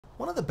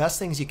One of the best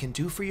things you can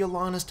do for your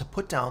lawn is to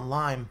put down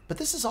lime, but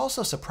this is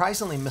also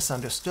surprisingly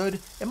misunderstood,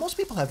 and most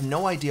people have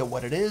no idea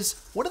what it is,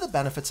 what are the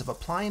benefits of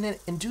applying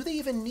it, and do they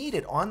even need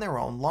it on their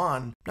own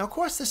lawn. Now of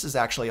course this is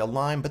actually a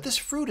lime, but this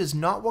fruit is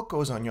not what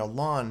goes on your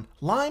lawn.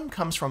 Lime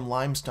comes from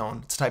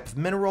limestone. It's a type of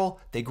mineral,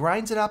 they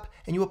grind it up,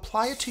 and you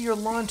apply it to your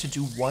lawn to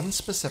do one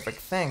specific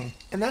thing,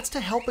 and that's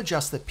to help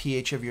adjust the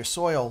pH of your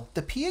soil.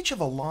 The pH of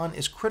a lawn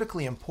is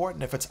critically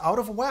important. If it's out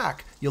of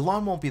whack, your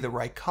lawn won't be the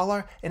right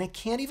color, and it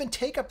can't even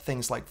take up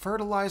things like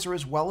fertilizer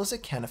as well as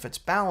it can if it's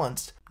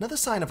balanced. Another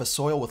sign of a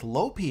soil with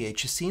low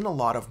pH is seeing a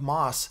lot of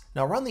moss.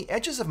 Now around the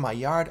edges of my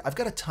yard, I've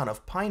got a ton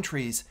of pine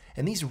trees,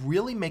 and these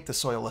really make the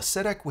soil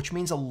acidic, which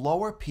means a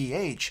lower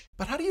pH.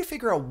 But how do you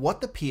figure out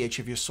what the pH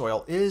of your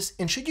soil is,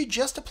 and should you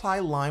just apply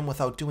lime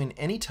without doing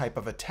any type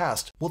of a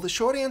test? Well, the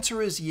short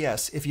answer is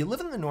yes. If you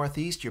live in the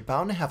Northeast, you're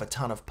bound to have a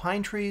ton of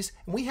pine trees,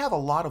 and we have a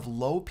lot of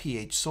low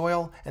pH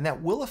soil, and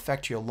that will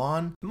affect your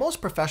lawn.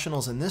 Most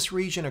professionals in this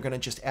region are going to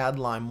just add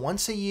lime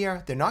once a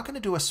year. They're not going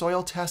to do a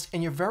soil test,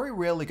 and you're very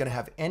rarely going to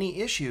have any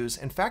issues.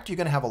 In fact, you're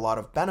going to have a lot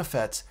of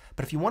benefits.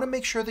 But if you want to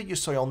make sure that your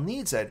soil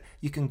needs it,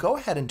 you can go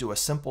ahead and do a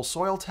simple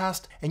soil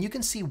test, and you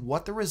can see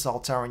what the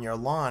results are on your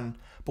lawn.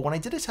 But when I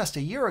did a test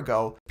a year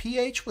ago,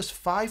 pH was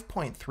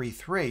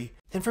 5.33.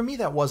 And for me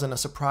that wasn't a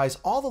surprise.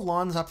 All the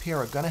lawns up here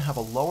are going to have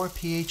a lower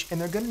pH, and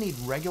they're going to need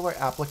regular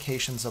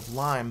applications of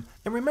lime.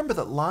 And remember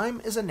that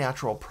lime is a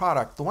natural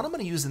product. The one I'm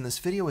going to use in this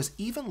video is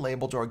even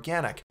labeled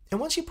organic. And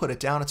once you put it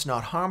down, it's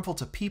not harmful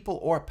to people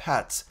or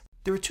pets.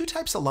 There are two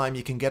types of lime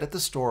you can get at the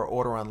store or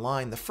order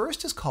online. The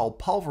first is called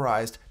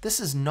pulverized. This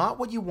is not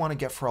what you want to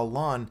get for a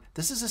lawn.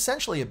 This is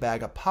essentially a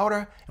bag of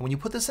powder, and when you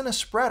put this in a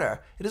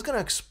spreader, it is going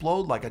to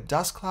explode like a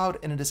dust cloud,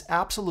 and it is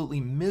absolutely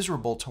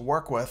miserable to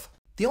work with.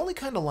 The only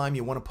kind of lime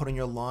you want to put on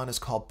your lawn is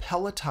called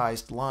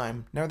pelletized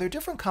lime. Now there are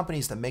different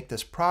companies that make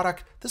this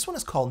product. This one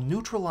is called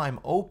Nutrilime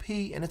OP,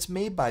 and it's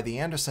made by the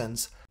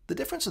Andersons. The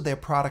difference with their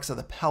products are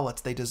the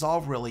pellets. They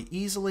dissolve really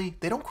easily,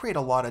 they don't create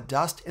a lot of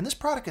dust, and this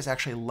product is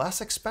actually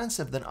less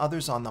expensive than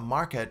others on the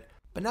market.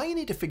 But now you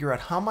need to figure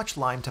out how much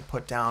lime to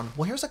put down.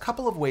 Well, here's a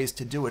couple of ways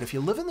to do it. If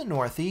you live in the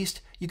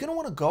Northeast, you're going to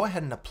want to go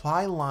ahead and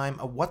apply lime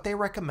at what they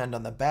recommend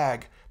on the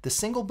bag. The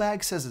single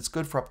bag says it's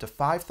good for up to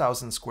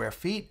 5,000 square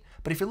feet.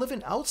 But if you're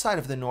living outside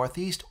of the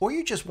Northeast, or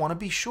you just want to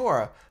be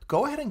sure,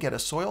 go ahead and get a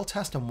soil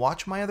test and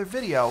watch my other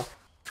video.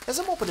 As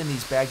I'm opening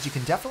these bags, you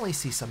can definitely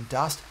see some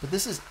dust, but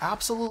this is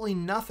absolutely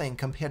nothing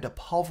compared to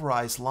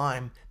pulverized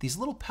lime. These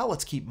little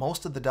pellets keep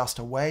most of the dust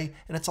away,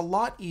 and it's a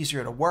lot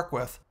easier to work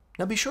with.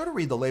 Now be sure to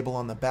read the label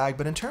on the bag,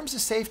 but in terms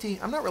of safety,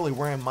 I'm not really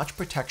wearing much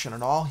protection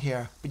at all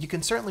here, but you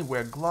can certainly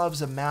wear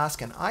gloves, a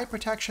mask, and eye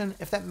protection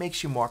if that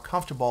makes you more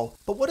comfortable.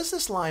 But what is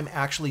this lime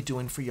actually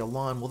doing for your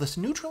lawn? Well, this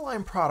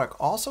Nutrilime product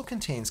also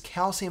contains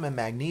calcium and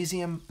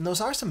magnesium, and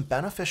those are some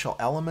beneficial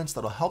elements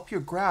that'll help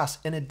your grass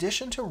in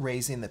addition to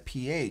raising the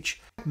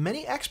pH.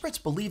 Many experts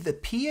believe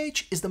that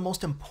pH is the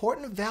most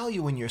important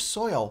value in your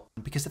soil,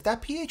 because if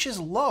that pH is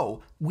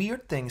low,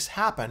 weird things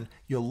happen.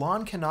 Your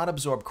lawn cannot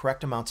absorb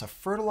correct amounts of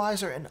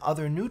fertilizer and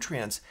other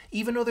nutrients,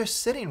 even though they're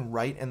sitting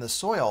right in the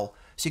soil.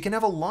 So you can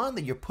have a lawn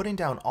that you're putting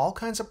down all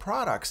kinds of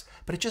products,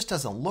 but it just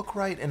doesn't look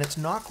right and it's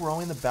not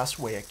growing the best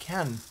way it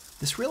can.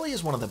 This really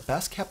is one of the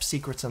best kept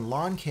secrets in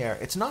lawn care.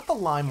 It's not the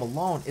lime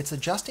alone, it's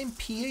adjusting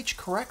pH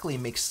correctly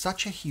makes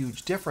such a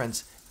huge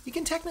difference. You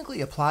can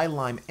technically apply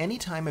lime any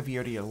time of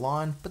year to your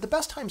lawn, but the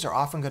best times are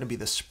often going to be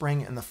the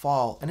spring and the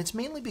fall, and it's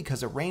mainly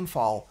because of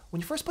rainfall.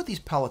 When you first put these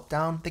pellets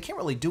down, they can't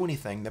really do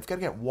anything. They've got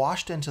to get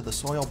washed into the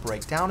soil,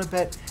 break down a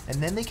bit, and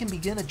then they can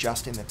begin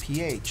adjusting the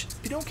pH. If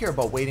you don't care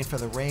about waiting for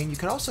the rain, you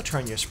can also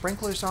turn your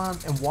sprinklers on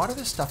and water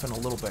this stuff in a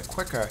little bit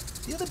quicker.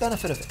 The other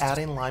benefit of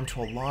adding lime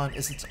to a lawn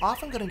is it's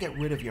often going to get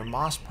rid of your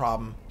moss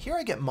problem. Here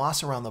I get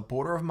moss around the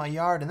border of my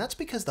yard, and that's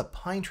because the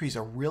pine trees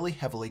are really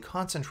heavily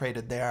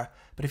concentrated there.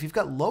 But if you've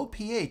got low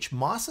pH,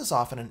 moss is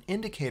often an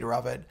indicator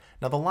of it.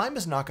 Now the lime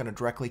is not going to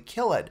directly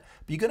kill it,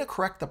 but you're going to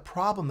correct the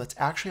problem that's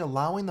actually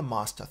allowing the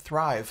moss to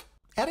thrive.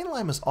 Adding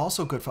lime is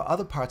also good for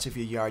other parts of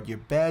your yard. Your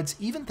beds,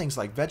 even things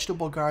like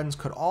vegetable gardens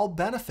could all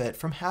benefit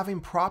from having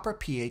proper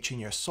pH in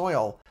your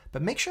soil.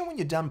 But make sure when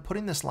you're done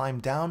putting this lime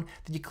down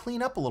that you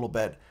clean up a little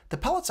bit. The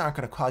pellets aren't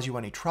going to cause you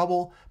any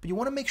trouble, but you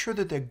want to make sure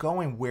that they're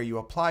going where you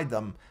applied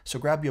them. So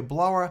grab your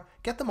blower,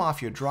 get them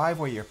off your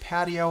driveway, your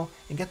patio,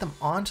 and get them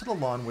onto the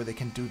lawn where they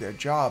can do their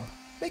job.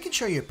 Making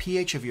sure your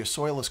pH of your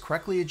soil is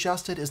correctly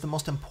adjusted is the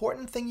most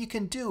important thing you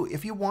can do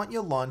if you want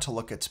your lawn to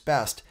look its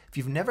best. If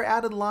you've never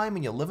added lime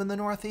and you live in the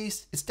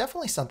Northeast, it's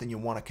definitely something you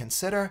want to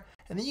consider,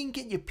 and then you can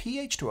get your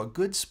pH to a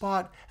good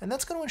spot, and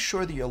that's going to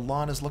ensure that your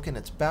lawn is looking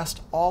its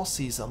best all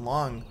season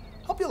long.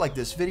 Hope you liked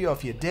this video.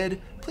 If you did,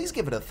 please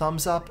give it a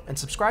thumbs up and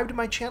subscribe to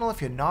my channel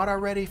if you're not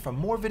already for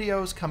more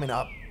videos coming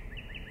up.